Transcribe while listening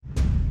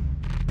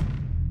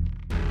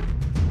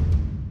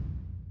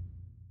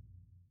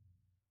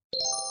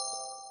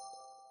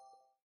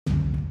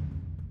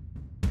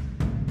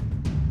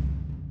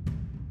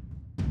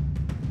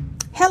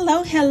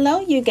Hello,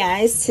 you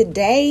guys.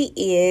 Today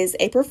is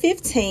April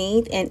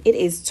 15th and it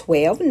is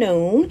 12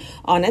 noon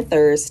on a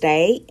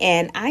Thursday.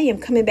 And I am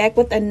coming back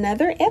with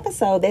another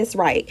episode. That's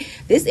right.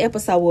 This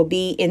episode will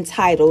be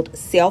entitled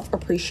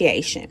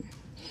Self-Appreciation.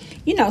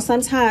 You know,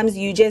 sometimes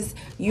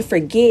you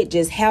forget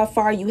just how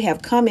far you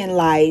have come in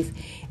life.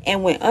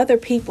 And when other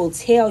people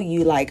tell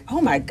you like, oh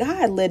my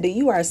God, Linda,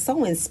 you are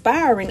so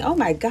inspiring. Oh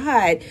my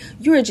God,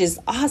 you're just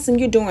awesome.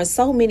 You're doing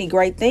so many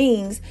great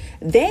things.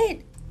 That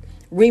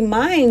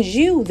reminds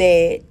you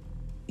that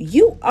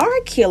you are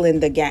killing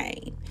the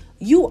game.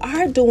 You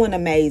are doing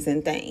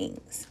amazing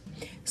things.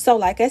 So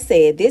like I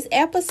said, this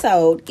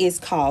episode is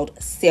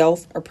called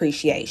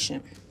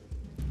Self-Appreciation.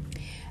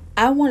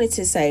 I wanted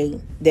to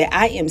say that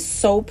I am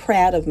so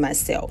proud of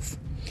myself.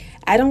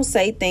 I don't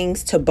say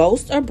things to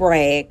boast or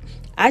brag.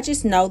 I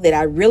just know that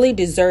I really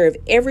deserve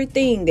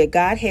everything that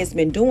God has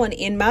been doing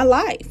in my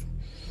life.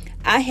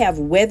 I have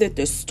weathered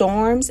the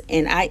storms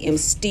and I am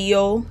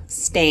still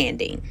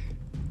standing.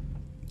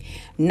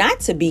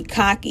 Not to be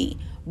cocky,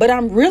 but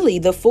I'm really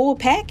the full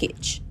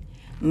package.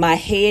 My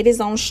head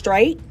is on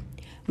straight.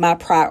 My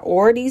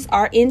priorities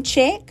are in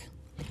check.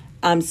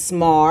 I'm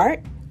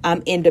smart.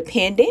 I'm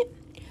independent.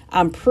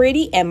 I'm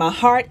pretty, and my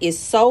heart is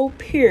so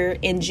pure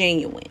and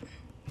genuine.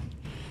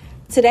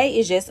 Today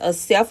is just a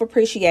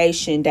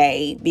self-appreciation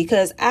day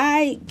because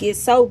I get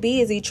so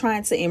busy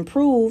trying to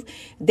improve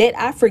that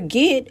I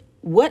forget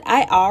what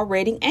I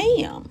already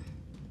am.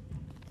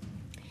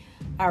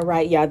 All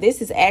right, y'all,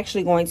 this is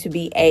actually going to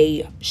be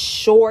a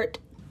short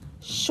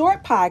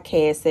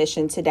podcast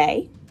session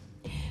today.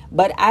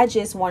 But I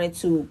just wanted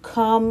to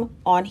come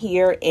on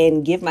here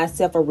and give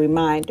myself a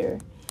reminder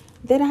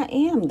that I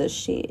am the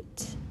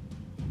shit.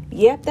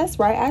 Yep, that's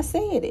right. I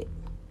said it.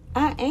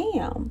 I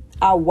am.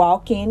 I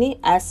walk in it.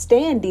 I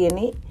stand in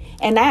it.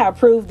 And I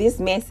approve this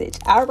message.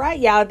 All right,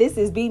 y'all, this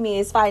is Be Me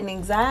is Fighting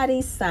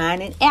Anxiety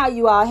signing out.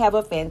 You all have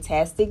a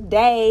fantastic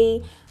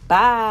day.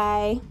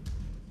 Bye.